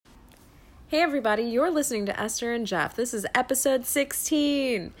Hey everybody, you're listening to Esther and Jeff. This is episode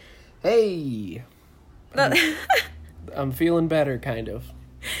 16. Hey. I'm feeling better, kind of.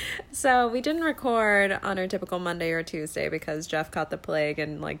 So we didn't record on our typical Monday or Tuesday because Jeff caught the plague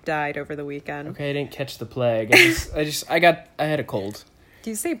and died over the weekend. Okay, I didn't catch the plague. I had a cold. Do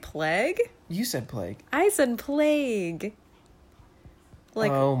you say plague? You said plague. I said plague.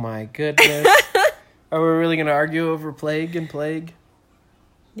 Oh my goodness. Are we really going to argue over plague and plague?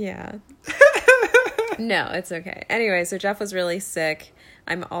 Yeah. No, it's okay. Anyway, so Jeff was really sick.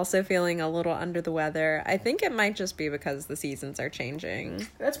 I'm also feeling a little under the weather. I think it might just be because the seasons are changing.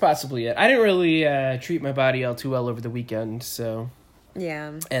 That's possibly it. I didn't really treat my body all too well over the weekend, so...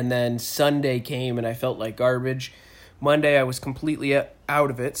 Yeah. And then Sunday came and I felt like garbage. Monday I was completely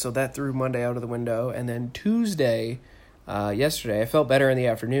out of it, so that threw Monday out of the window. And then Tuesday, yesterday, I felt better in the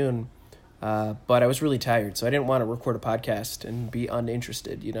afternoon, but I was really tired, so I didn't want to record a podcast and be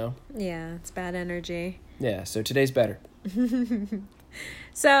uninterested, you know? Yeah, it's bad energy. Yeah, so today's better.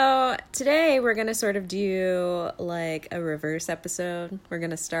 So today we're going to sort of do like a reverse episode. We're going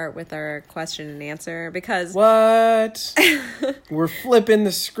to start with our question and answer because... What? We're flipping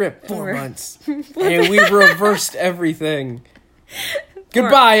the script 4 months. And we reversed everything.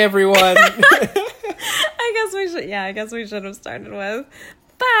 Goodbye, everyone. I guess we should have started with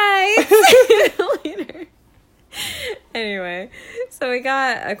bye. See you later. Anyway, so we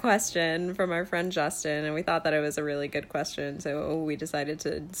got a question from our friend Justin, and we thought that it was a really good question, so we decided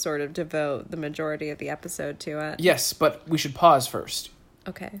to sort of devote the majority of the episode to it. Yes, but we should pause first.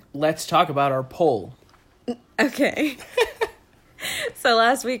 Okay. Let's talk about our poll. Okay. So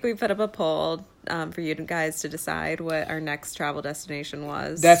last week we put up a poll for you guys to decide what our next travel destination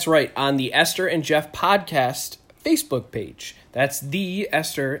was. That's right, on the Esther and Jeff podcast Facebook page. That's the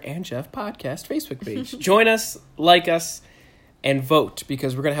Esther and Jeff podcast Facebook page. Join us, like us, and vote,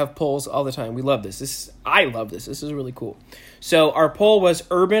 because we're going to have polls all the time. We love this. I love this. This is really cool. So our poll was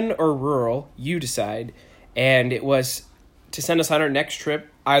urban or rural, you decide, and it was to send us on our next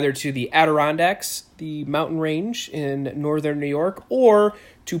trip either to the Adirondacks, the mountain range in northern New York, or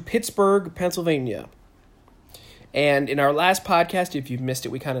to Pittsburgh, Pennsylvania. And in our last podcast, if you've missed it,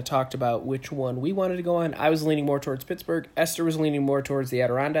 we kind of talked about which one we wanted to go on. I was leaning more towards Pittsburgh. Esther was leaning more towards the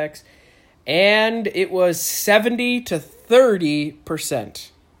Adirondacks. And it was 70 to 30%.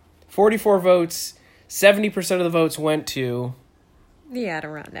 44 votes. 70% of the votes went to... the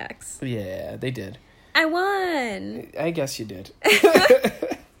Adirondacks. Yeah, they did. I won! I guess you did.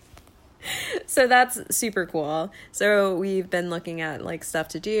 So that's super cool. So we've been looking at stuff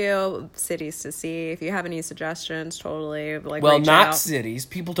to do, cities to see. If you have any suggestions, totally well, reach not out. cities.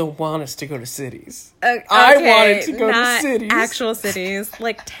 People don't want us to go to cities. Okay, I wanted to go to cities. Actual cities,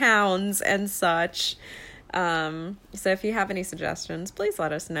 like towns and such. So if you have any suggestions, please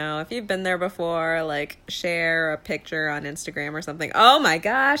let us know. If you've been there before, share a picture on Instagram or something. Oh my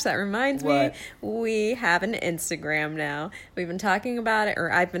gosh, that reminds me. We have an Instagram now. We've been talking about it,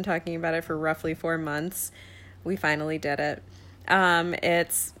 or I've been talking about it for roughly 4 months. We finally did it.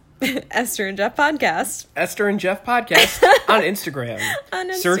 It's Esther and Jeff Podcast. Esther and Jeff Podcast on Instagram.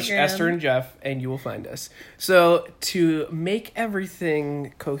 Search Esther and Jeff and you will find us. So to make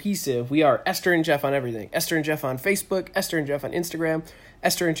everything cohesive, we are Esther and Jeff on everything. Esther and Jeff on Facebook, Esther and Jeff on Instagram,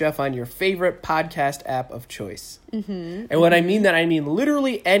 Esther and Jeff on your favorite podcast app of choice. Mm-hmm. And when I mean that, I mean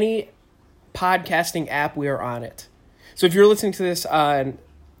literally any podcasting app, we are on it. So if you're listening to this on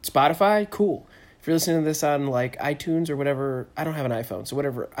Spotify, cool. If you're listening to this on iTunes or whatever, I don't have an iPhone, so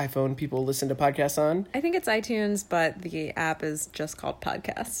whatever iPhone people listen to podcasts on. I think it's iTunes, but the app is just called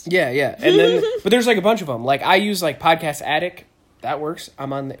Podcast. Yeah. And then, but there's a bunch of them. I use Podcast Addict. That works.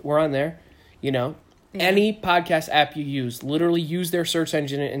 We're on there. You know, Any podcast app you use, literally use their search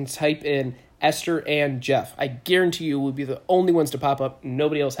engine and type in Esther and Jeff. I guarantee you will be the only ones to pop up.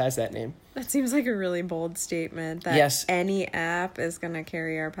 Nobody else has that name. That seems like a really bold statement that any app is going to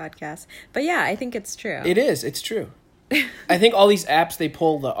carry our podcast. But yeah, I think it's true. It is. It's true. I think all these apps, they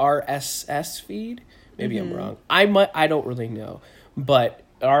pull the RSS feed. Maybe I'm wrong. I don't really know. But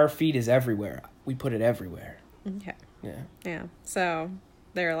our feed is everywhere. We put it everywhere. Okay. Yeah. So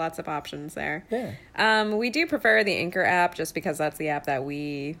there are lots of options there. Yeah. We do prefer the Anchor app just because that's the app that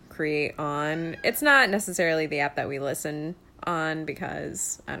we create on. It's not necessarily the app that we listen on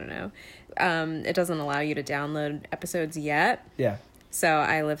because, I don't know, it doesn't allow you to download episodes yet. Yeah. So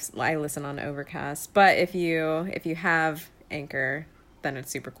I listen on Overcast. But if you have Anchor, then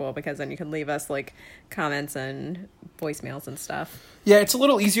it's super cool because then you can leave us comments and voicemails and stuff. Yeah, it's a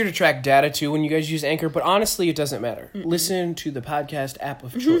little easier to track data too when you guys use Anchor, but honestly, it doesn't matter. Mm-mm. Listen to the podcast app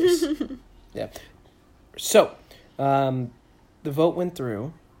of choice. Yeah. So, the vote went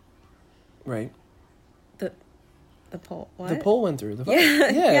through. Right. The poll. What? The poll went through. The vote. Yeah.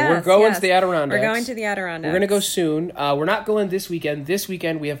 Yeah, we're going to the Adirondacks. We're going to the Adirondacks. We're going to go soon. We're not going this weekend. This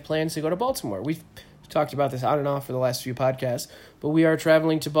weekend we have plans to go to Baltimore. We've talked about this on and off for the last few podcasts, but we are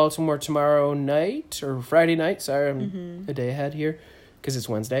traveling to Baltimore tomorrow night or Friday night. Sorry, I'm a day ahead here because it's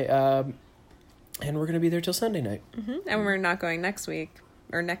Wednesday. And we're going to be there till Sunday night. Mm-hmm. And we're not going next week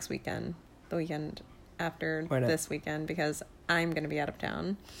or next weekend, the weekend after this weekend, because I'm going to be out of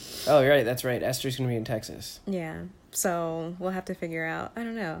town. Oh, right. That's right. Esther's going to be in Texas. Yeah. So we'll have to figure out, I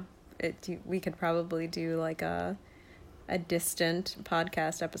don't know. We could probably do like a distant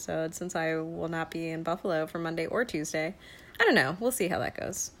podcast episode since I will not be in Buffalo for Monday or Tuesday. I don't know. We'll see how that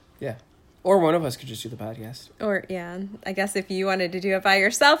goes. Yeah. Or one of us could just do the podcast. Or, yeah, I guess if you wanted to do it by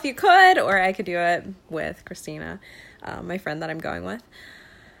yourself, you could, or I could do it with Christina, my friend that I'm going with.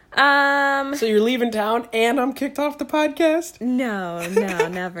 So you're leaving town and I'm kicked off the podcast? No,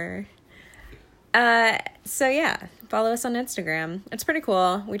 never. So yeah, follow us on Instagram. It's pretty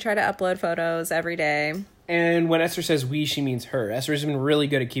cool. We try to upload photos every day. And when Esther says we, she means her. Esther's been really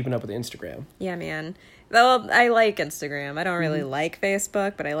good at keeping up with Instagram. Yeah, man. Though I like Instagram. I don't really like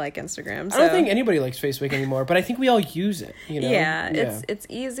Facebook, but I like Instagram. So. I don't think anybody likes Facebook anymore, but I think we all use it, you know? Yeah, it's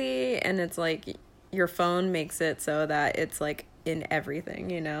easy, and it's like your phone makes it so that it's like in everything,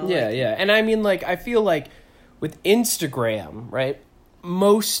 you know? Yeah, like, yeah. And I mean, like, I feel like with Instagram, right,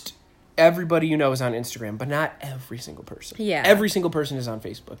 most everybody you know is on Instagram, but not every single person. Yeah. Every single person is on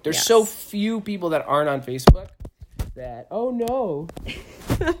Facebook. There's so few people that aren't on Facebook that, oh no.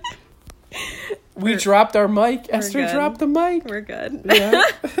 We dropped our mic. Esther dropped the mic. We're good. Yeah.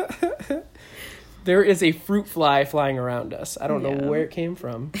 There is a fruit fly flying around us. I don't know where it came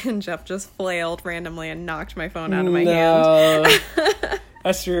from. And Jeff just flailed randomly and knocked my phone out of my hand.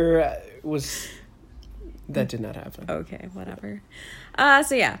 Esther was... That did not happen. Okay, whatever.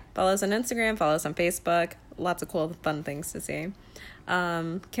 So yeah, follow us on Instagram, follow us on Facebook. Lots of cool, fun things to see.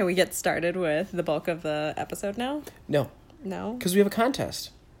 Can we get started with the bulk of the episode now? No. No? Because we have a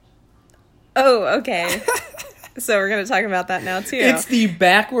contest. Oh, okay. So we're going to talk about that now, too. It's the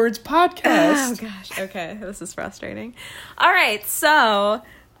Backwards Podcast. Oh, gosh. Okay, this is frustrating. All right, so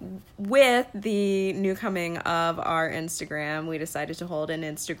with the new coming of our Instagram, we decided to hold an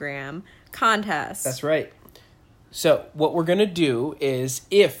Instagram contest. That's right. So what we're going to do is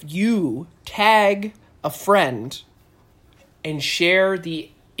if you tag a friend and share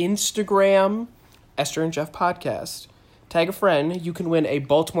the Instagram Esther and Jeff podcast, tag a friend, you can win a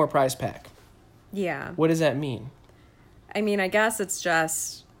Baltimore prize pack. Yeah. What does that mean? I mean, I guess it's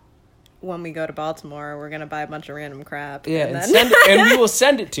just when we go to Baltimore, we're going to buy a bunch of random crap. Yeah, and and we will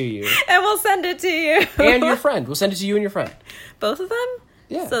send it to you. And we'll send it to you. And your friend. We'll send it to you and your friend. Both of them?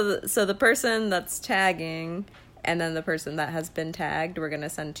 Yeah. So the person that's tagging and then the person that has been tagged, we're going to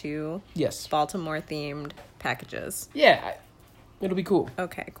send two Baltimore-themed packages. Yeah. It'll be cool.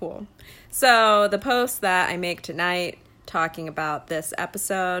 Okay, cool. So the post that I make tonight talking about this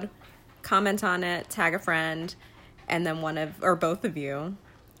episode, comment on it, tag a friend, and then one of or both of you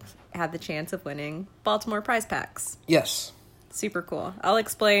have the chance of winning Baltimore prize packs. Yes. Super cool. I'll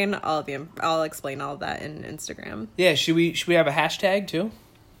explain all of that in Instagram. Yeah, should we have a hashtag too?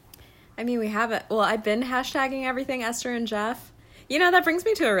 I mean, we have it. Well, I've been hashtagging everything Esther and Jeff. You know, that brings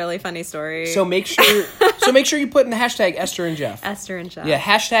me to a really funny story. So make sure you put in the hashtag Esther and Jeff. Esther and Jeff. Yeah,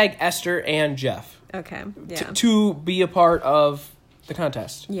 hashtag Esther and Jeff. Okay. Yeah. To be a part of the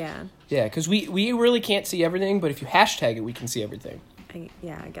contest. Yeah. Yeah, because we really can't see everything, but if you hashtag it, we can see everything.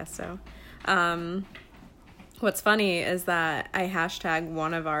 I guess so. What's funny is that I hashtag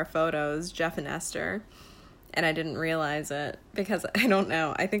one of our photos, Jeff and Esther, and I didn't realize it because I don't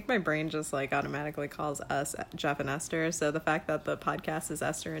know. I think my brain just like automatically calls us Jeff and Esther. So the fact that the podcast is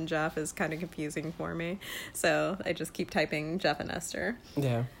Esther and Jeff is kind of confusing for me. So I just keep typing Jeff and Esther.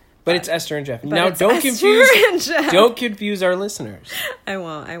 Yeah. But it's Esther and Jeff. But now don't confuse our listeners. I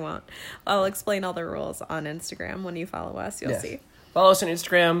won't. I'll explain all the rules on Instagram when you follow us. You'll see. Follow us on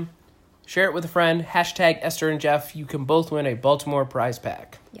Instagram. Share it with a friend. Hashtag Esther and Jeff. You can both win a Baltimore prize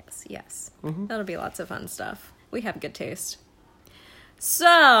pack. Yes. Mm-hmm. That'll be lots of fun stuff. We have good taste. So,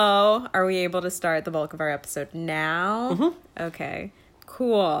 are we able to start the bulk of our episode now? Mm-hmm. Okay,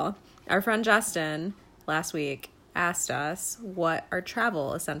 cool. Our friend Justin last week asked us what our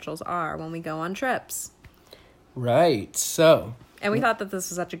travel essentials are when we go on trips. Right, so... And we thought that this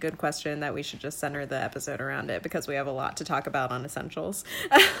was such a good question that we should just center the episode around it because we have a lot to talk about on essentials.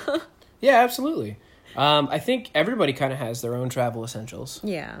 Yeah, absolutely. I think everybody kind of has their own travel essentials.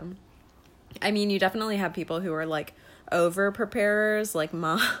 Yeah. I mean, you definitely have people who are like over preparers, like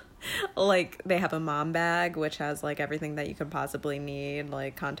Like they have a mom bag, which has like everything that you could possibly need,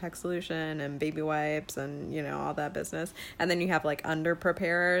 like contact solution and baby wipes and, you know, all that business. And then you have like under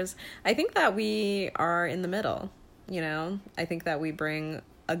preparers. I think that we are in the middle, you know. I think that we bring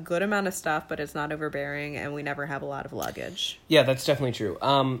a good amount of stuff, but it's not overbearing, and we never have a lot of luggage. Yeah, that's definitely true.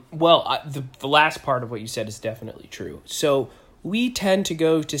 The last part of what you said is definitely true. So we tend to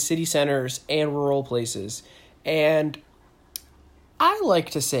go to city centers and rural places, and I like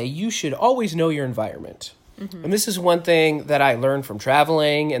to say you should always know your environment. Mm-hmm. And this is one thing that I learned from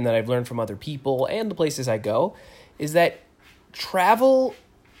traveling and that I've learned from other people and the places I go, is that travel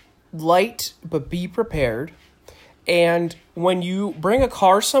light, but be prepared. And when you bring a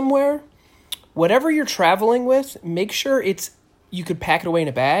car somewhere, whatever you're traveling with, make sure you could pack it away in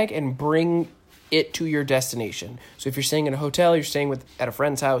a bag and bring it to your destination. So if you're staying in a hotel, you're staying at a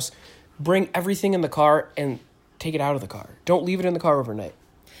friend's house, bring everything in the car and take it out of the car. Don't leave it in the car overnight.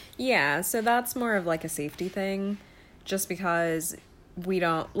 Yeah, so that's more of like a safety thing, just because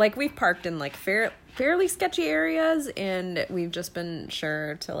we've parked in like fairly sketchy areas, and we've just been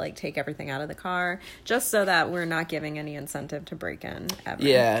sure to like take everything out of the car just so that we're not giving any incentive to break in ever.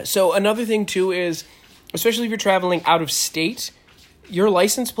 Yeah. So another thing too is, especially if you're traveling out of state, your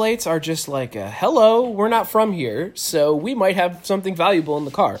license plates are just like, hello, we're not from here, so we might have something valuable in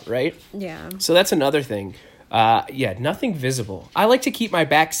the car, right? Yeah. So that's another thing. Nothing visible. I like to keep my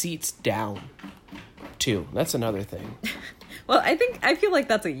back seats down too. That's another thing. Well, I feel like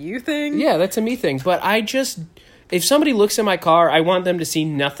that's a you thing. Yeah, that's a me thing. But if somebody looks in my car, I want them to see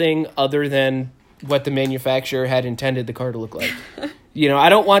nothing other than what the manufacturer had intended the car to look like. You know, I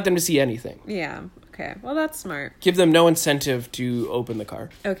don't want them to see anything. Yeah. Okay. Well, that's smart. Give them no incentive to open the car.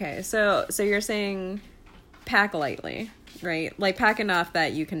 Okay. So you're saying pack lightly, right? Like pack enough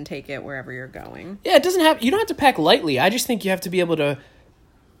that you can take it wherever you're going. Yeah, you don't have to pack lightly. I just think you have to be able to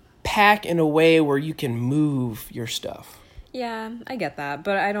pack in a way where you can move your stuff. Yeah, I get that,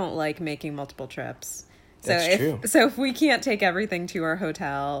 but I don't like making multiple trips. That's true. So if we can't take everything to our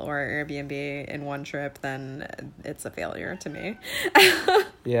hotel or Airbnb in one trip, then it's a failure to me.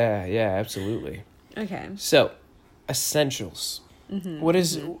 Yeah, absolutely. Okay. So, essentials. Mm-hmm.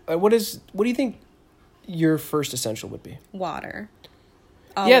 What do you think your first essential would be? Water.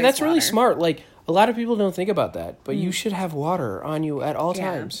 Yeah, that's really smart. Like, a lot of people don't think about that, but you should have water on you at all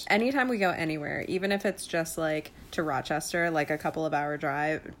times. Anytime we go anywhere, even if it's just like to Rochester, like a couple of hour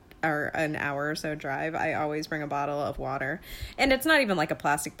drive or an hour or so drive, I always bring a bottle of water. And it's not even like a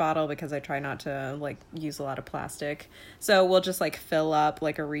plastic bottle, because I try not to like use a lot of plastic. So we'll just like fill up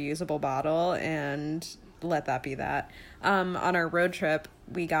like a reusable bottle and let that be that. On our road trip,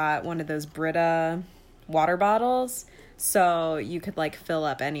 we got one of those Brita water bottles. So you could like fill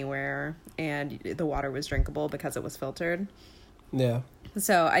up anywhere and the water was drinkable because it was filtered. Yeah.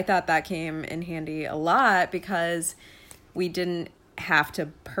 So I thought that came in handy a lot, because we didn't have to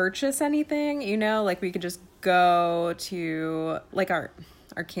purchase anything, you know, like we could just go to like our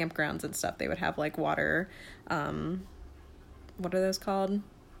campgrounds and stuff. They would have like water, what are those called?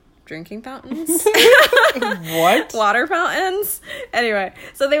 Drinking fountains? What? Water fountains. Anyway,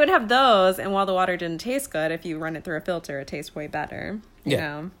 so they would have those, and while the water didn't taste good, if you run it through a filter, it tastes way better. You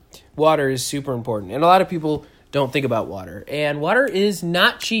know? Water is super important, and a lot of people don't think about water. And water is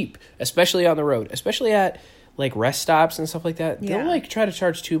not cheap, especially on the road, especially at like rest stops and stuff like that. Yeah. They'll like try to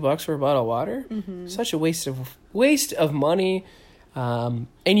charge $2 for a bottle of water. Mm-hmm. Such a waste of money. And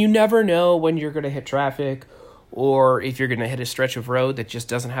you never know when you're going to hit traffic, or if you're going to hit a stretch of road that just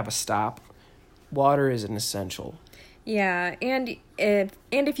doesn't have a stop. Water is an essential. Yeah, and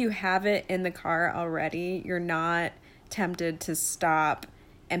if you have it in the car already, you're not tempted to stop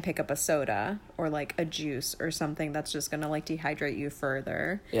and pick up a soda or like a juice or something that's just going to like dehydrate you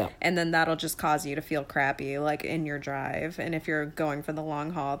further. Yeah. And then that'll just cause you to feel crappy like in your drive. And if you're going for the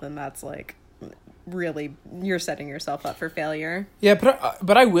long haul, then that's like really, you're setting yourself up for failure. Yeah,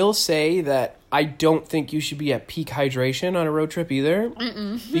 but I will say that I don't think you should be at peak hydration on a road trip either.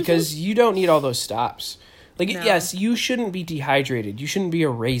 Because you don't need all those stops. Like, yes, you shouldn't be dehydrated. You shouldn't be a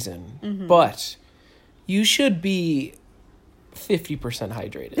raisin. But you should be 50%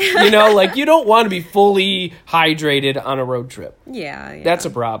 hydrated. You know, like you don't want to be fully hydrated on a road trip. Yeah. That's a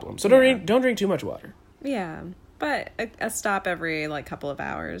problem. So don't drink too much water. Yeah. But a stop every like couple of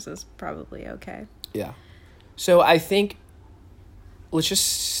hours is probably okay. Yeah. So I think let's just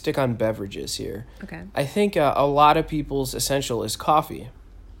stick on beverages here. Okay. I think a lot of people's essential is coffee.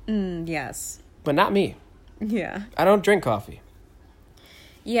 Yes. But not me. Yeah. I don't drink coffee.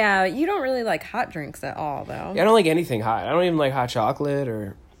 Yeah, you don't really like hot drinks at all, though. Yeah, I don't like anything hot. I don't even like hot chocolate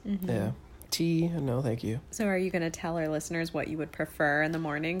or... Yeah. tea. No, thank you. So are you going to tell our listeners what you would prefer in the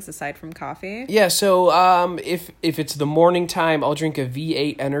mornings aside from coffee? Yeah, so if it's the morning time, I'll drink a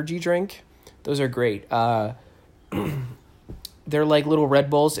V8 energy drink. Those are great. They're like little Red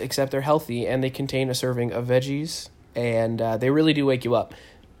Bulls, except they're healthy, and they contain a serving of veggies, and they really do wake you up.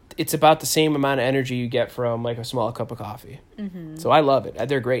 It's about the same amount of energy you get from like a small cup of coffee. Mm-hmm. So I love it.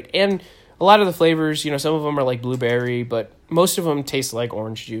 They're great. And a lot of the flavors, some of them are like blueberry, but most of them taste like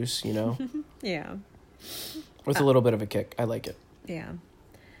orange juice, Yeah. With a little bit of a kick. I like it. Yeah.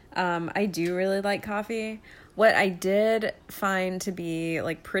 I do really like coffee. What I did find to be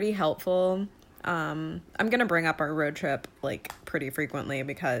like pretty helpful, I'm going to bring up our road trip like pretty frequently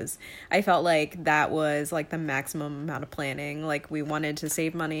because I felt like that was like the maximum amount of planning. Like we wanted to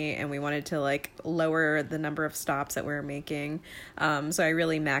save money and we wanted to like lower the number of stops that we were making. So I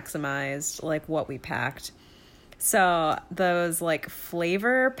really maximized like what we packed. So those like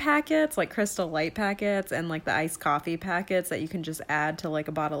flavor packets, like Crystal Light packets and like the iced coffee packets that you can just add to like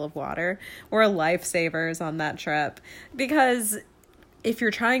a bottle of water were lifesavers on that trip because if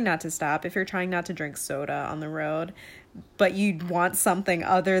you're trying not to stop, if you're trying not to drink soda on the road, but you want something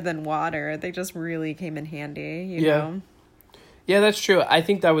other than water, they just really came in handy, you know? Yeah, that's true. I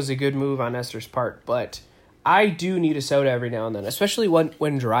think that was a good move on Esther's part, but I do need a soda every now and then, especially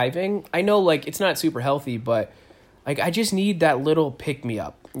when driving. I know, like, it's not super healthy, but, like, I just need that little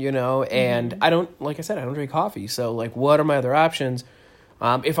pick-me-up, And I don't, like I said, I don't drink coffee, so, like, what are my other options?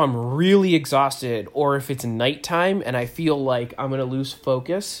 If I'm really exhausted or if it's nighttime and I feel like I'm going to lose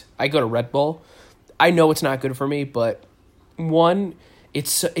focus, I go to Red Bull. I know it's not good for me, but one,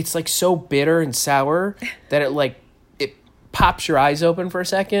 it's like so bitter and sour that it pops your eyes open for a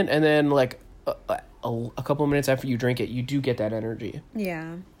second. And then like a couple of minutes after you drink it, you do get that energy.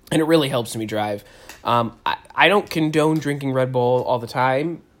 Yeah. And it really helps me drive. I don't condone drinking Red Bull all the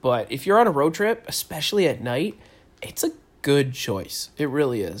time, but if you're on a road trip, especially at night, it's a good choice. It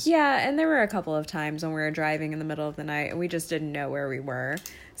really is. Yeah, and there were a couple of times when we were driving in the middle of the night and we just didn't know where we were.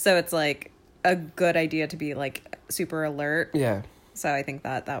 So it's like a good idea to be like super alert. Yeah. So I think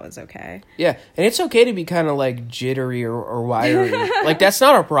that was okay. Yeah, and it's okay to be kind of like jittery or wiry. Like that's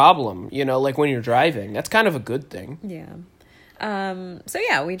not a problem, like when you're driving. That's kind of a good thing. Yeah. So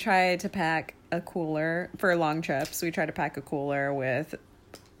yeah, we try to pack a cooler for long trips. We try to pack a cooler with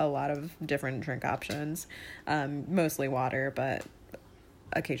a lot of different drink options, mostly water, but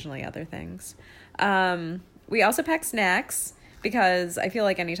occasionally other things. We also pack snacks because I feel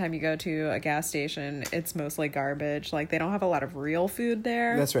like anytime you go to a gas station, it's mostly garbage. Like they don't have a lot of real food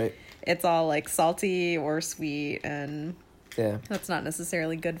there. That's right. It's all like salty or sweet, and that's not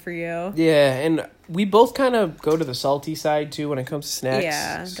necessarily good for you. Yeah, and we both kind of go to the salty side too when it comes to snacks.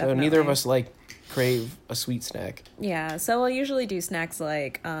 Yeah, so definitely. Neither of us crave a sweet snack. Yeah, so we'll usually do snacks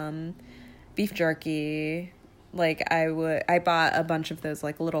like beef jerky. Like I bought a bunch of those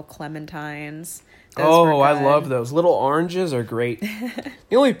like little clementines. Those I love those. Little oranges are great.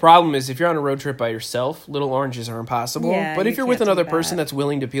 The only problem is if you're on a road trip by yourself, little oranges are impossible. Yeah, but if you're with can't another do person that. that's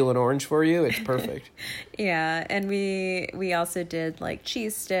willing to peel an orange for you, it's perfect. Yeah, and we also did like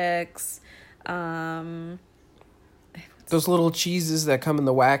cheese sticks. Those little cheeses that come in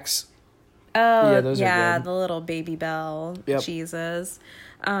the wax. Oh, those are good. The little Baby Bell cheeses.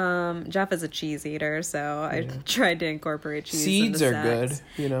 Jeff is a cheese eater, so I tried to incorporate cheese. Seeds are snacks.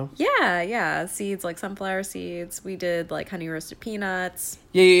 good, Yeah, seeds like sunflower seeds. We did like honey roasted peanuts.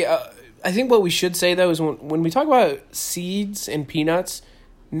 Yeah. I think what we should say though is when we talk about seeds and peanuts,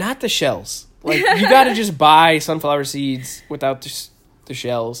 not the shells. Like you got to just buy sunflower seeds without the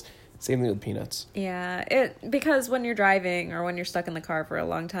shells. Same thing with peanuts. Yeah, because when you're driving or when you're stuck in the car for a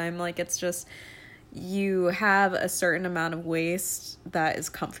long time, like it's just you have a certain amount of waste that is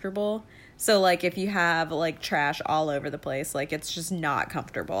comfortable. So like if you have like trash all over the place, like it's just not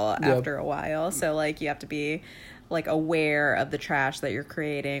comfortable after a while. So like you have to be like aware of the trash that you're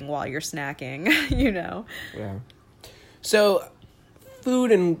creating while you're snacking, Yeah. So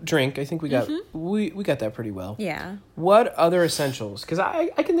food and drink, I think we got we got that pretty well. Yeah. What other essentials? Because I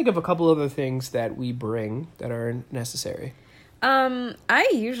can think of a couple other things that we bring that are necessary. I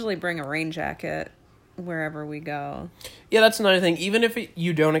usually bring a rain jacket wherever we go. Yeah, that's another thing. Even if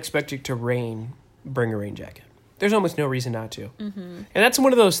you don't expect it to rain, bring a rain jacket. There's almost no reason not to. Mm-hmm. And that's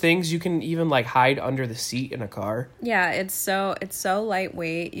one of those things you can even like hide under the seat in a car. Yeah, it's so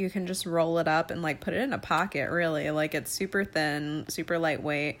lightweight. You can just roll it up and like put it in a pocket, really. Like it's super thin, super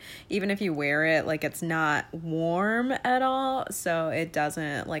lightweight. Even if you wear it, like it's not warm at all, so it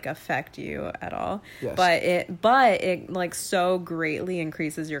doesn't like affect you at all. Yes. But it like so greatly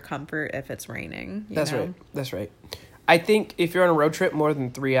increases your comfort if it's raining. That's right. I think if you're on a road trip more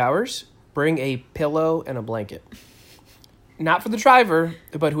than 3 hours, bring a pillow and a blanket. Not for the driver,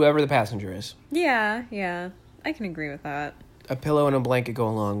 but whoever the passenger is. Yeah. I can agree with that. A pillow and a blanket go a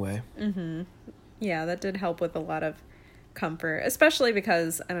long way. Mm-hmm. Yeah, that did help with a lot of comfort, especially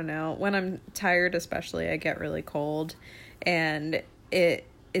because, I don't know, when I'm tired especially, I get really cold, and it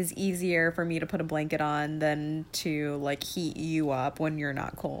is easier for me to put a blanket on than to, like, heat you up when you're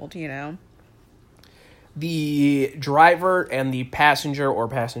not cold, you know? The driver and the passenger or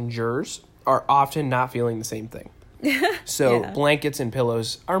passengers are often not feeling the same thing. So Yeah. blankets and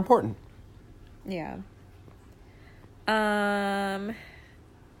pillows are important. Yeah.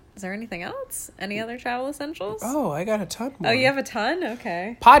 Is there anything else? Any other travel essentials? Oh, I got a ton more. Oh, you have a ton?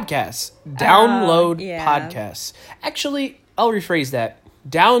 Okay. Podcasts. Download yeah. podcasts. Actually, I'll rephrase that.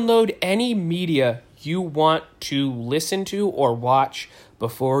 Download any media you want to listen to or watch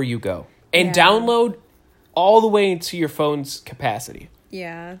before you go. And Yeah. download all the way into your phone's capacity.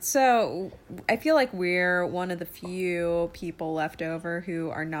 Yeah. So I feel like we're one of the few people left over who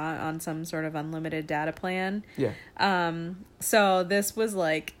are not on some sort of unlimited data plan. Yeah. So this was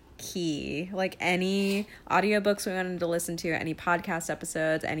like key. Like any audiobooks we wanted to listen to, any podcast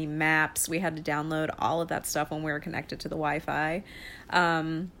episodes, any maps, we had to download all of that stuff when we were connected to the Wi-Fi.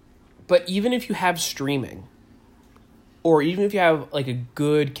 But even if you have streaming, or even if you have like a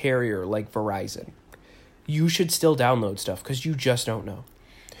good carrier like Verizon, you should still download stuff because you just don't know.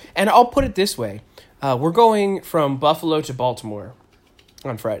 And I'll put it this way. We're going from Buffalo to Baltimore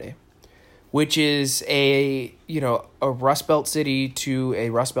on Friday, which is a Rust Belt city to a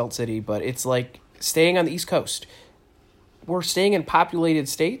Rust Belt city, but it's like staying on the East Coast. We're staying in populated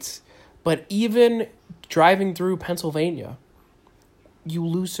states, but even driving through Pennsylvania, you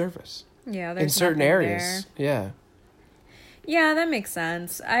lose service. Yeah, there's in certain nothing areas. there. Yeah. Yeah, that makes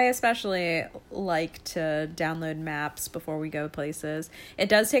sense. I especially like to download maps before we go places. It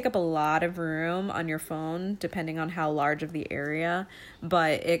does take up a lot of room on your phone, depending on how large of the area,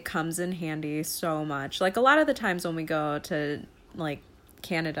 but it comes in handy so much. Like a lot of the times when we go to like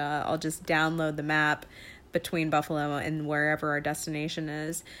Canada, I'll just download the map between Buffalo and wherever our destination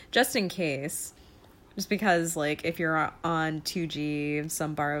is, just in case. Just because, like, if you're on 2G,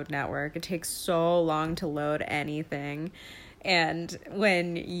 some borrowed network, it takes so long to load anything. And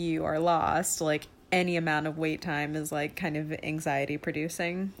when you are lost, like, any amount of wait time is, like, kind of anxiety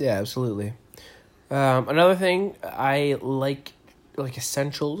producing. Yeah, absolutely. Another thing, I like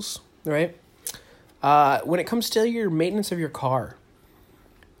essentials, right? When it comes to your maintenance of your car,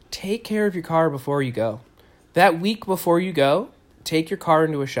 take care of your car before you go. That week before you go, take your car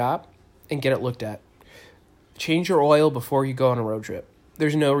into a shop and get it looked at. Change your oil before you go on a road trip.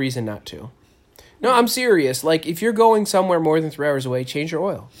 There's no reason not to. No, I'm serious. Like, if you're going somewhere more than 3 hours away, change your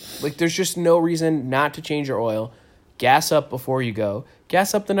oil. Like, there's just no reason not to change your oil. Gas up before you go.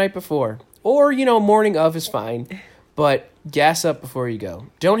 Gas up the night before. Or, morning of is fine. But gas up before you go.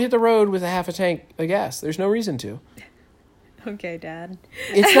 Don't hit the road with a half a tank of gas. There's no reason to. Okay, Dad.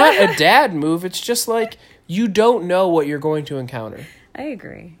 It's not a dad move. It's just like, you don't know what you're going to encounter. I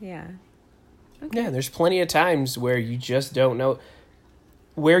agree, yeah. Okay. Yeah, there's plenty of times where you just don't know.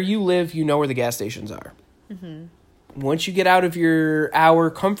 Where you live, you know where the gas stations are. Mm-hmm. Once you get out of your hour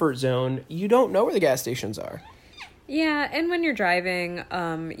comfort zone, you don't know where the gas stations are. Yeah, and when you're driving,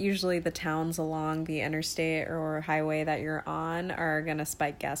 usually the towns along the interstate or highway that you're on are going to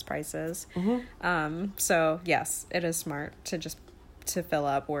spike gas prices. Mm-hmm. So, yes, it is smart to fill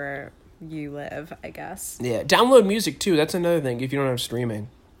up where you live, I guess. Yeah, download music, too. That's another thing if you don't have streaming.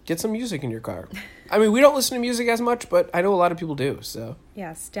 Get some music in your car. I mean, we don't listen to music as much, but I know a lot of people do, so.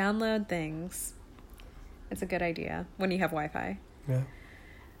 Yes, download things. It's a good idea when you have Wi-Fi.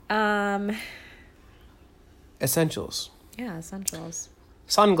 Yeah. Essentials. Yeah, essentials.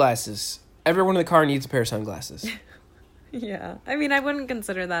 Sunglasses. Everyone in the car needs a pair of sunglasses. Yeah. I mean, I wouldn't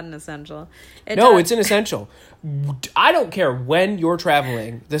consider that an essential. It's an essential. I don't care when you're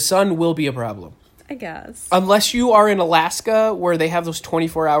traveling. The sun will be a problem. I guess. Unless you are in Alaska where they have those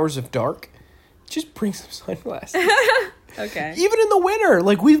 24 hours of dark, just bring some sunglasses. Okay. Even in the winter.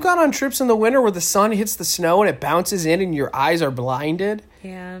 Like, we've gone on trips in the winter where the sun hits the snow and it bounces in and your eyes are blinded.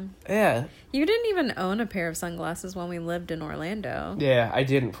 Yeah. Yeah. You didn't even own a pair of sunglasses when we lived in Orlando. Yeah, I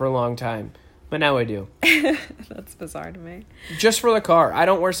didn't for a long time. But now I do. That's bizarre to me. Just for the car. I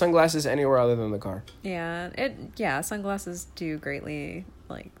don't wear sunglasses anywhere other than the car. Yeah, sunglasses do greatly,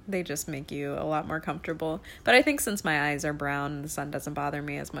 like, they just make you a lot more comfortable. But I think since my eyes are brown, the sun doesn't bother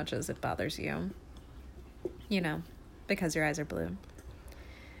me as much as it bothers you. Because your eyes are blue.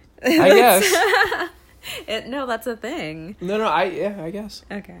 I guess. No, that's a thing. No, I guess.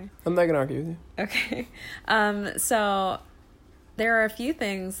 Okay. I'm not going to argue with you. Okay. So there are a few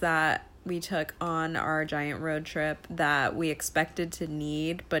things that we took on our giant road trip that we expected to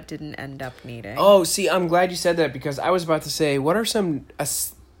need but didn't end up needing. Oh, see, I'm glad you said that, because I was about to say, what are some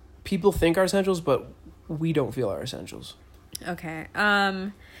people think are essentials, but we don't feel are essentials? Okay.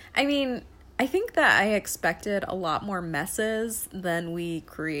 I mean, I think that I expected a lot more messes than we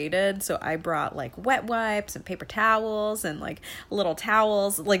created. So I brought like wet wipes and paper towels and like little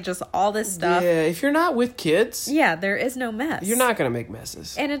towels, like just all this stuff. Yeah, if you're not with kids, Yeah, there is no mess. you're not going to make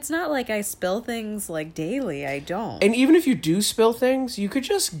messes. And it's not like I spill things like daily. I don't. And even if you do spill things, you could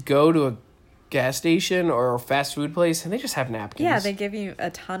just go to a gas station or a fast food place and they just have napkins. Yeah, they give you a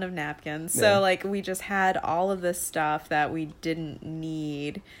ton of napkins. Yeah. So, like, we just had all of this stuff that we didn't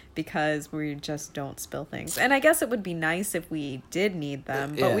need because we just don't spill things. And I guess it would be nice if we did need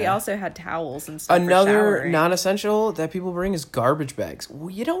them, but we Yeah. also had towels and stuff. Another for showering. non-essential that people bring is garbage bags. Well,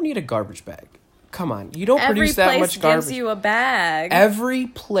 you don't need a garbage bag. Come on, you don't Every produce that place much garbage. gives you a bag. Every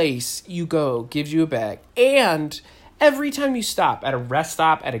place you go gives you a bag. And every time you stop at a rest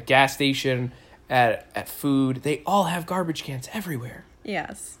stop, at a gas station, at food, they all have garbage cans everywhere.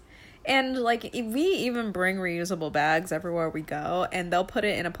 Yes. And, like, we even bring reusable bags everywhere we go, and they'll put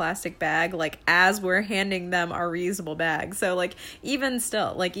it in a plastic bag, like, as we're handing them our reusable bag. So, like, even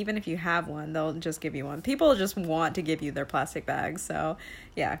still, like, even if you have one, they'll just give you one. People just want to give you their plastic bags. So,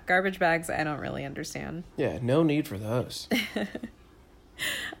 yeah, garbage bags, I don't really understand. Yeah, no need for those.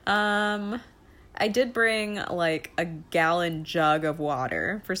 I did bring, like, a gallon jug of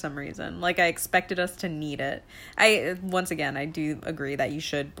water for some reason. Like, I expected us to need it. Once again, I do agree that you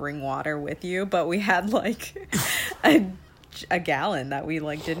should bring water with you, but we had, like, a gallon that we,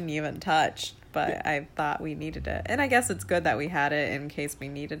 like, didn't even touch. But I thought we needed it. And I guess it's good that we had it in case we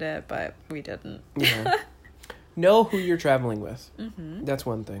needed it, but we didn't. Yeah. Know who you're traveling with. Mm-hmm. That's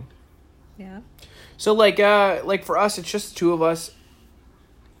one thing. Yeah. So, like for us, it's just the two of us.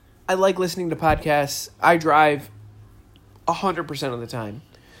 I like listening to podcasts. I drive 100% of the time,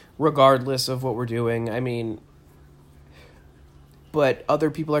 regardless of what we're doing. I mean, but other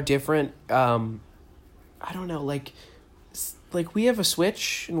people are different. I don't know, like we have a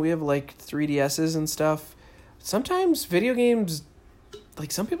Switch and we have like 3DSs and stuff. Sometimes video games,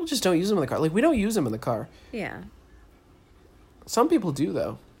 like some people just don't use them in the car. Like we don't use them in the car. Yeah. Some people do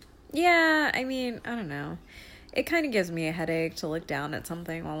though. Yeah, I mean, I don't know. It kind of gives me a headache to look down at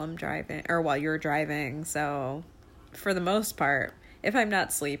something while I'm driving, or while you're driving. So, for the most part, if I'm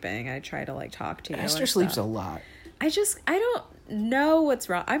not sleeping, I try to, like, talk to you. Esther sleeps a lot. I don't know what's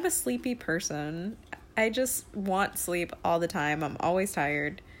wrong. I'm a sleepy person. I just want sleep all the time. I'm always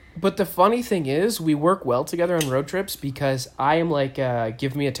tired. But the funny thing is, we work well together on road trips because I am like,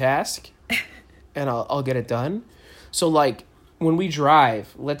 give me a task, and I'll get it done. So, like, when we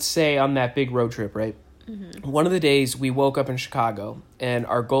drive, let's say on that big road trip, right? Mm-hmm. One of the days we woke up in Chicago and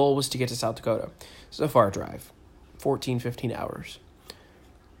our goal was to get to South Dakota. It's a far drive, 14, 15 hours.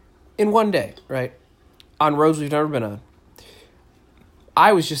 In one day, right? On roads we've never been on.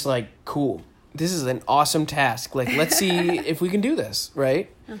 I was just like, cool. This is an awesome task. Like, let's see if we can do this, right?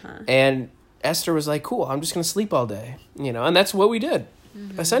 Uh-huh. And Esther was like, cool, I'm just going to sleep all day. You know, and that's what we did,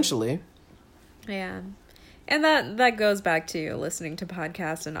 essentially. Yeah. And that goes back to listening to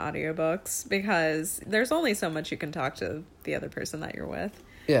podcasts and audiobooks because there's only so much you can talk to the other person that you're with.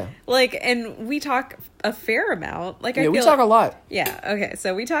 Yeah. Like, and we talk a fair amount. Like, we talk a lot. Yeah. Okay.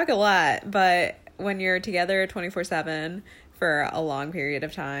 So we talk a lot, but when you're together 24/7 for a long period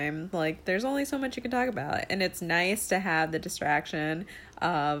of time, like, there's only so much you can talk about. And it's nice to have the distraction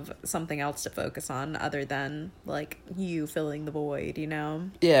of something else to focus on other than, like, you filling the void, you know?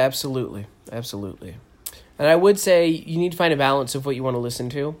 Yeah, absolutely. Absolutely. And I would say you need to find a balance of what you want to listen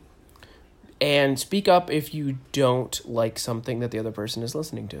to. And speak up if you don't like something that the other person is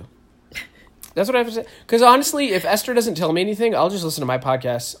listening to. That's what I have to say. Because honestly, if Esther doesn't tell me anything, I'll just listen to my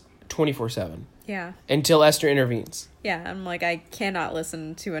podcast 24/7. Yeah. Until Esther intervenes. Yeah, I'm like, I cannot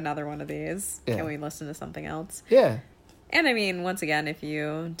listen to another one of these. Yeah. Can we listen to something else? Yeah. And I mean, once again, if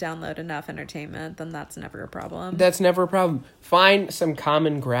you download enough entertainment, then that's never a problem. That's never a problem. Find some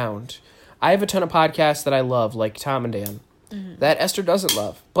common ground. I have a ton of podcasts that I love, like Tom and Dan, that Esther doesn't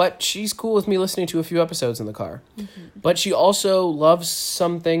love. But she's cool with me listening to a few episodes in the car. Mm-hmm. But she also loves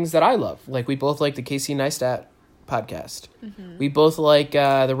some things that I love. Like, we both like the Casey Neistat podcast. Mm-hmm. We both like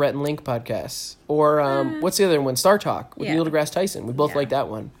the Rhett and Link podcasts. Or, what's the other one? Star Talk with Neil deGrasse Tyson. We both like that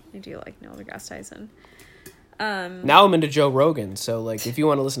one. I do like Neil deGrasse Tyson. Now I'm into Joe Rogan, so, like, if you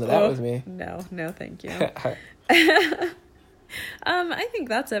want to listen to that with me. No, thank you. I think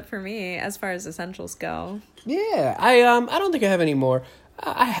that's it for me as far as essentials go. Yeah, I don't think I have any more.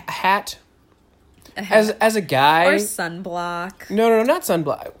 A hat. As a guy, Or sunblock. no, not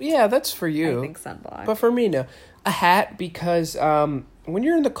sunblock. Yeah, that's for you. I think sunblock. But for me, no. A hat, because when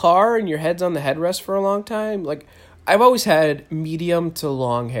you're in the car and your head's on the headrest for a long time, like, I've always had medium to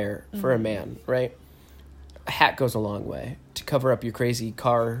long hair for a man, right? A hat goes a long way to cover up your crazy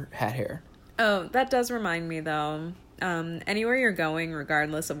car hat hair. Oh, that does remind me, though. Anywhere you're going,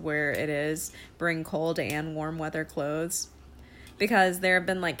 regardless of where it is, bring cold and warm weather clothes. Because there have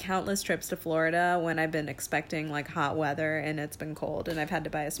been, like, countless trips to Florida when I've been expecting, like, hot weather and it's been cold and I've had to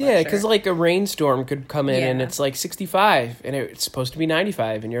buy a sweatshirt. Yeah, because, like, a rainstorm could come in and Yeah. it's, like, 65 and it's supposed to be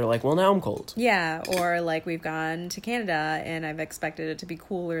 95 and you're like, well, now I'm cold. Yeah, or, like, we've gone to Canada and I've expected it to be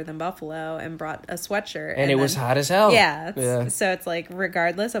cooler than Buffalo and brought a sweatshirt. And it was hot as hell. Yeah, so it's, like,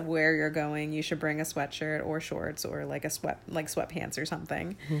 regardless of where you're going, you should bring a sweatshirt or shorts or, like, sweatpants or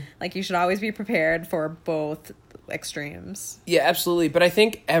something. Mm-hmm. Like, you should always be prepared for both extremes. Yeah, absolutely. But I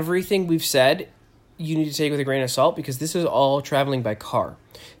think everything we've said, you need to take with a grain of salt because this is all traveling by car.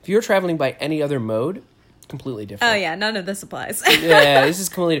 If you're traveling by any other mode, completely different. Oh, yeah, none of this applies. Yeah, this is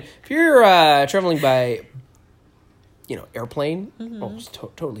completely... If you're traveling by, airplane, it's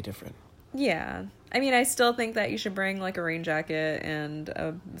totally different. Yeah. I mean, I still think that you should bring, like, a rain jacket and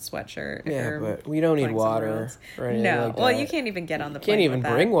a sweatshirt. If Yeah, you're but we don't need flying somewhere water else. or anything No, like well, that. you can't even get on the You plane can't even with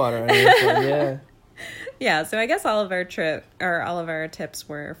that. bring water on the airplane, yeah. Yeah, so I guess all of our tips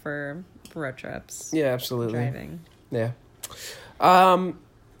were for road trips. Yeah, absolutely. Driving. Yeah.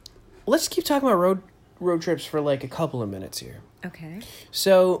 Let's keep talking about road trips for like a couple of minutes here. Okay.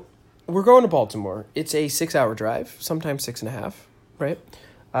 So we're going to Baltimore. It's a 6-hour drive, sometimes 6.5, right?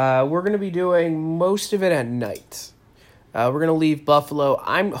 We're going to be doing most of it at night. We're going to leave Buffalo.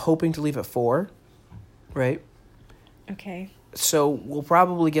 I'm hoping to leave at 4, right? Okay. So we'll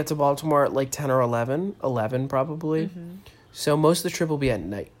probably get to Baltimore at like 10 or 11 probably. Mm-hmm. So most of the trip will be at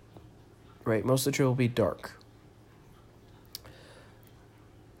night, right? Most of the trip will be dark.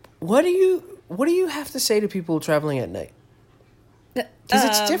 What do you have to say to people traveling at night? Because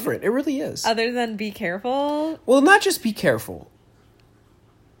it's different. It really is. Other than be careful. Well, not just be careful.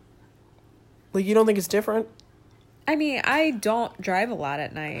 Like, you don't think it's different? I mean, I don't drive a lot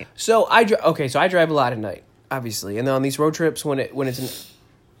at night. So I drive a lot at night, obviously, and then on these road trips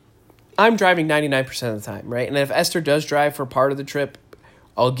I'm driving 99% of the time, right? And if Esther does drive for part of the trip,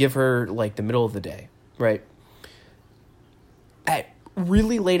 I'll give her like the middle of the day, right? At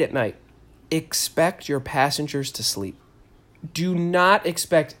really late at night, expect your passengers to sleep. Do not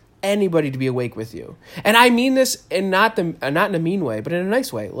expect anybody to be awake with you. And I mean this not in a mean way, but in a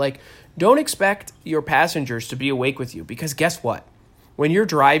nice way. Like, don't expect your passengers to be awake with you, because guess what? When you're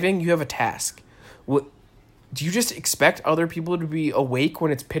driving, you have a task. Do you just expect other people to be awake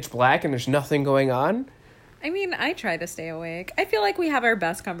when it's pitch black and there's nothing going on? I mean, I try to stay awake. I feel like we have our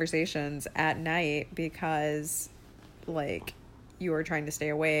best conversations at night because, like, you are trying to stay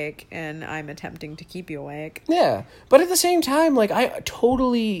awake and I'm attempting to keep you awake. Yeah. But at the same time, like, I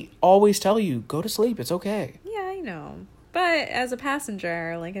totally always tell you, go to sleep. It's okay. Yeah, I know. But as a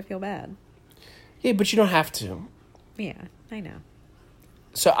passenger, like, I feel bad. Yeah, but you don't have to. Yeah, I know.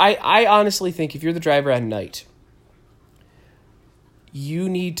 So I honestly think if you're the driver at night, you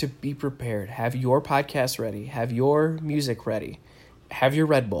need to be prepared. Have your podcast ready. Have your music ready. Have your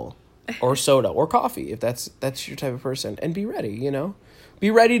Red Bull or soda or coffee if that's your type of person. And be ready,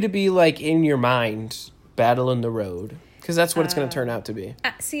 Be ready to be, like, in your mind, battling the road. Because that's what it's going to turn out to be.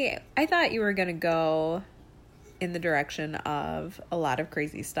 See, I thought you were going to go in the direction of a lot of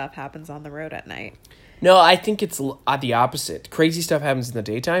crazy stuff happens on the road at night. No, I think it's the opposite. Crazy stuff happens in the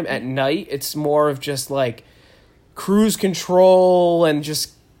daytime. At night, it's more of just, like, cruise control and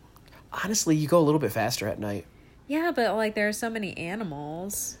just... Honestly, you go a little bit faster at night. Yeah, but, like, there are so many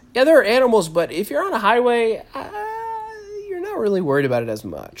animals. Yeah, there are animals, but if you're on a highway, you're not really worried about it as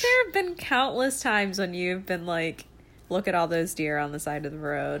much. There have been countless times when you've been like, look at all those deer on the side of the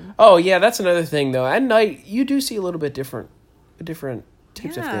road. Oh, yeah, that's another thing, though. At night, you do see a little bit different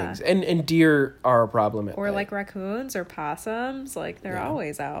types of Yeah. things. And deer are a problem at Or night. like raccoons or possums, like they're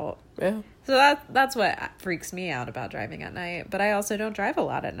always out. Yeah. So that's what freaks me out about driving at night. But I also don't drive a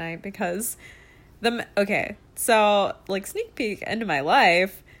lot at night because so like sneak peek into my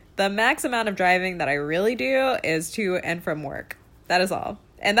life, the max amount of driving that I really do is to and from work. That is all.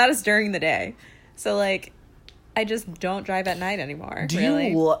 And that is during the day. So like I just don't drive at night anymore. Do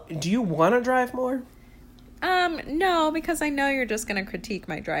you want to drive more? No, because I know you're just going to critique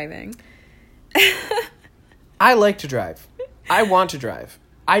my driving. I like to drive. I want to drive.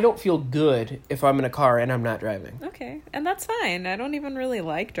 I don't feel good if I'm in a car and I'm not driving. Okay, and that's fine. I don't even really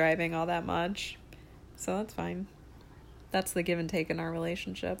like driving all that much, so that's fine. That's the give and take in our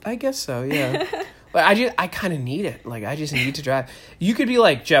relationship. I guess so, yeah. But I kind of need it. Like, I just need to drive. You could be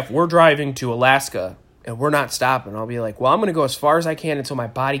like, Jeff, we're driving to Alaska and we're not stopping. I'll be like, well, I'm going to go as far as I can until my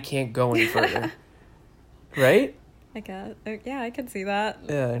body can't go any further. Right? I guess. Yeah, I can see that.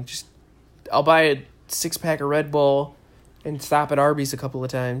 Yeah, I'll buy a 6-pack of Red Bull and stop at Arby's a couple of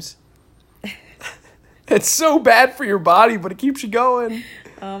times. It's so bad for your body, but it keeps you going.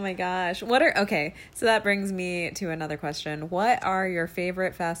 Oh my gosh. Okay, so that brings me to another question. What are your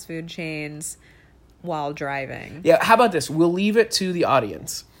favorite fast food chains while driving? Yeah, how about this? We'll leave it to the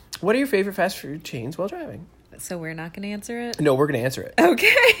audience. What are your favorite fast food chains while driving? So we're not going to answer it? No, we're going to answer it.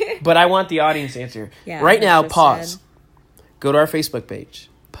 Okay. But I want the audience to answer. Yeah, right now, interested. pause. Go to our Facebook page.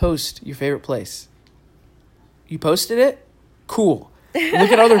 Post your favorite place. You posted it? Cool.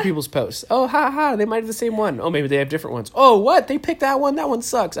 Look at other people's posts. Oh, they might have the same one. Oh, maybe they have different ones. Oh, what? They picked that one? That one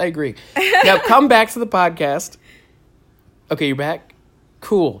sucks. I agree. Now, come back to the podcast. Okay, you're back?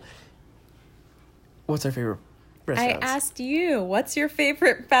 Cool. What's our favorite restaurants? I asked you, what's your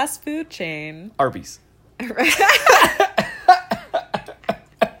favorite fast food chain? Arby's. I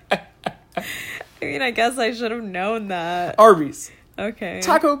mean, I guess I should have known that. Arby's. Okay.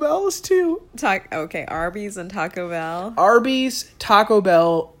 Taco Bell's too. Okay, Arby's and Taco Bell. Arby's, Taco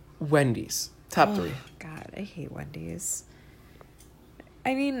Bell, Wendy's. Top 3. God, I hate Wendy's.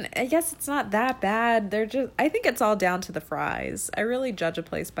 I mean, I guess it's not that bad. I think it's all down to the fries. I really judge a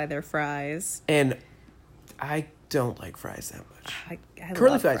place by their fries. And I don't like fries that much. I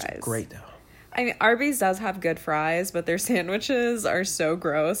Curly love fries are great though. I mean, Arby's does have good fries, but their sandwiches are so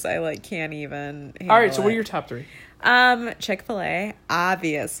gross. I can't even handle All right, so what are it. your top 3? Chick-fil-A,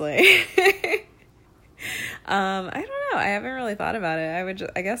 obviously. I don't know. I haven't really thought about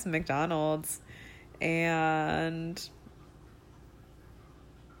it. I guess McDonald's and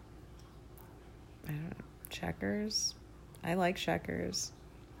I don't know, Checkers. I like Checkers.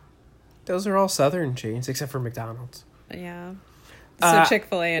 Those are all Southern chains except for McDonald's. Yeah. So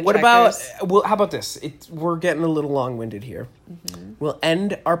Chick-fil-A and what Checkers. how about this? We're getting a little long-winded here. Mm-hmm. We'll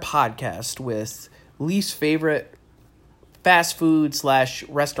end our podcast with least favorite fast food /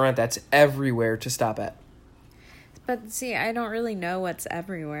 restaurant that's everywhere to stop at. But see, I don't really know what's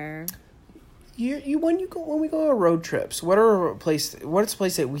everywhere. When we go on road trips, what's a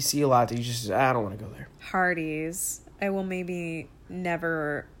place that we see a lot that you just I don't want to go there? Hardee's. I will maybe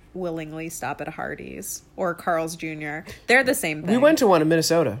never willingly stop at a Hardee's or Carl's Jr. They're the same thing. We went to one in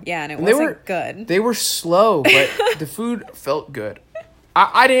Minnesota. Yeah, and it wasn't good. They were slow, but the food felt good.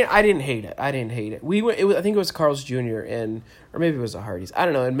 I didn't hate it. I didn't hate it. I think it was Carl's Jr. or maybe it was a Hardee's. I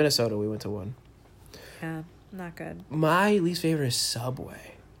don't know. In Minnesota, we went to one. Yeah, not good. My least favorite is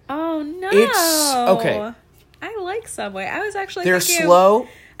Subway. Oh no! It's okay. I like Subway. I was actually They're slow.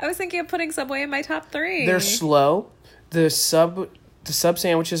 I was thinking of putting Subway in my top 3. They're slow. The sub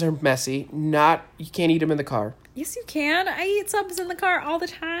sandwiches are messy. You can't eat them in the car. Yes, you can. I eat subs in the car all the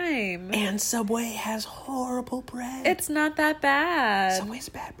time. And Subway has horrible bread. It's not that bad. Subway's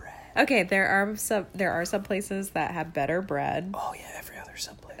bad bread. Okay, there are sub places that have better bread. Oh yeah, every other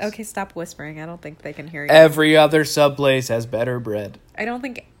sub place. Okay, stop whispering. I don't think they can hear you. Every other sub place has better bread. I don't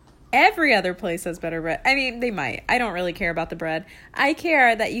think every other place has better bread. I mean, they might. I don't really care about the bread. I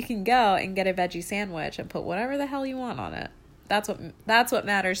care that you can go and get a veggie sandwich and put whatever the hell you want on it. That's what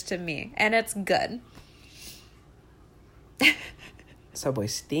matters to me, and it's good. Subway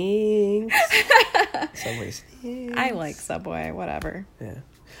stinks. Subway stinks. I like Subway, whatever. Yeah.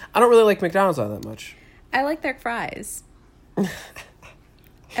 I don't really like McDonald's all that much. I like their fries.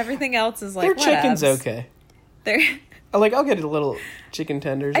 Everything else is their chicken's whatevs. okay. I'll get a little chicken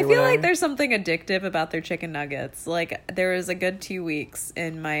tenders. I feel like there's something addictive about their chicken nuggets. There was a good 2 weeks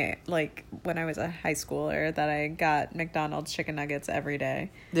in my when I was a high schooler that I got McDonald's chicken nuggets every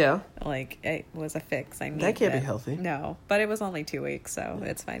day. Yeah. It was a fix. I needed that can't it. be healthy. No, but it was only 2 weeks, so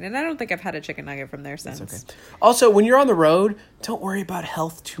it's fine. And I don't think I've had a chicken nugget from there since. That's okay. Also, when you're on the road, don't worry about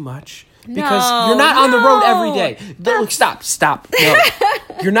health too much. Because you're not on the road every day. Look, stop. No.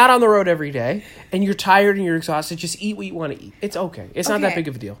 You're not on the road every day, and you're tired and you're exhausted. Just eat what you want to eat. It's okay. It's not that big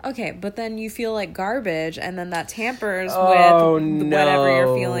of a deal. Okay, but then you feel like garbage, and then that tampers with no. whatever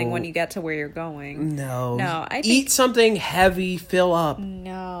you're feeling when you get to where you're going. No. I think... Eat something heavy, fill up.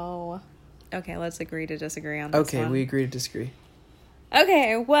 No. Okay, let's agree to disagree on this one. Okay, we agree to disagree.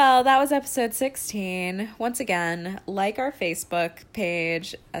 Okay, well, that was episode 16. Once again, like our Facebook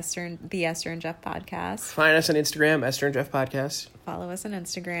page, the Esther and Jeff Podcast. Find us on Instagram, Esther and Jeff Podcast. Follow us on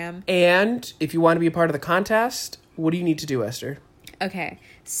Instagram. And if you want to be a part of the contest, what do you need to do, Esther? Okay,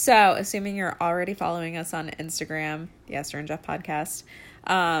 so assuming you're already following us on Instagram, the Esther and Jeff Podcast,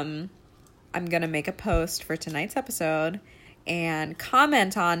 I'm going to make a post for tonight's episode and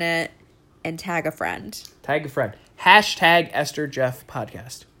comment on it and tag a friend. Tag a friend. Hashtag Esther Jeff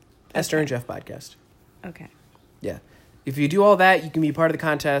Podcast. Esther and Jeff Podcast. Okay. Yeah. If you do all that, you can be part of the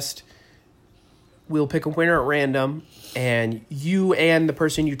contest. We'll pick a winner at random, and you and the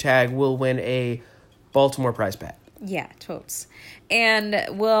person you tag will win a Baltimore prize pack. Yeah, totes. And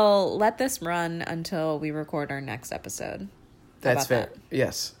we'll let this run until we record our next episode. That's fair.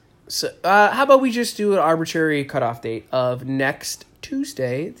 Yes. So, how about we just do an arbitrary cutoff date of next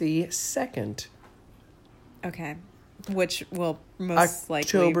Tuesday, the 2nd. Okay. Which will most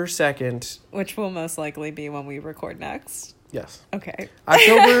October 2nd. Which will most likely be when we record next. Yes. Okay.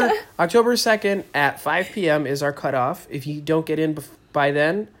 October 2nd at 5 p.m. is our cutoff. If you don't get in by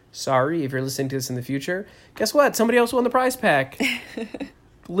then, sorry. If you're listening to this in the future, guess what? Somebody else won the prize pack.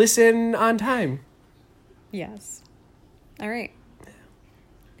 Listen on time. Yes. All right.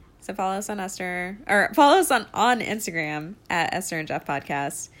 So follow us on follow us on Instagram at Esther and Jeff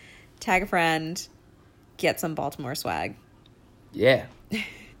Podcast. Tag a friend. Get some Baltimore swag. Yeah.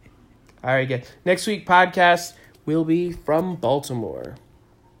 All right, good. Next week podcast will be from Baltimore.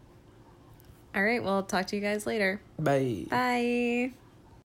 All right, we'll talk to you guys later. Bye. Bye.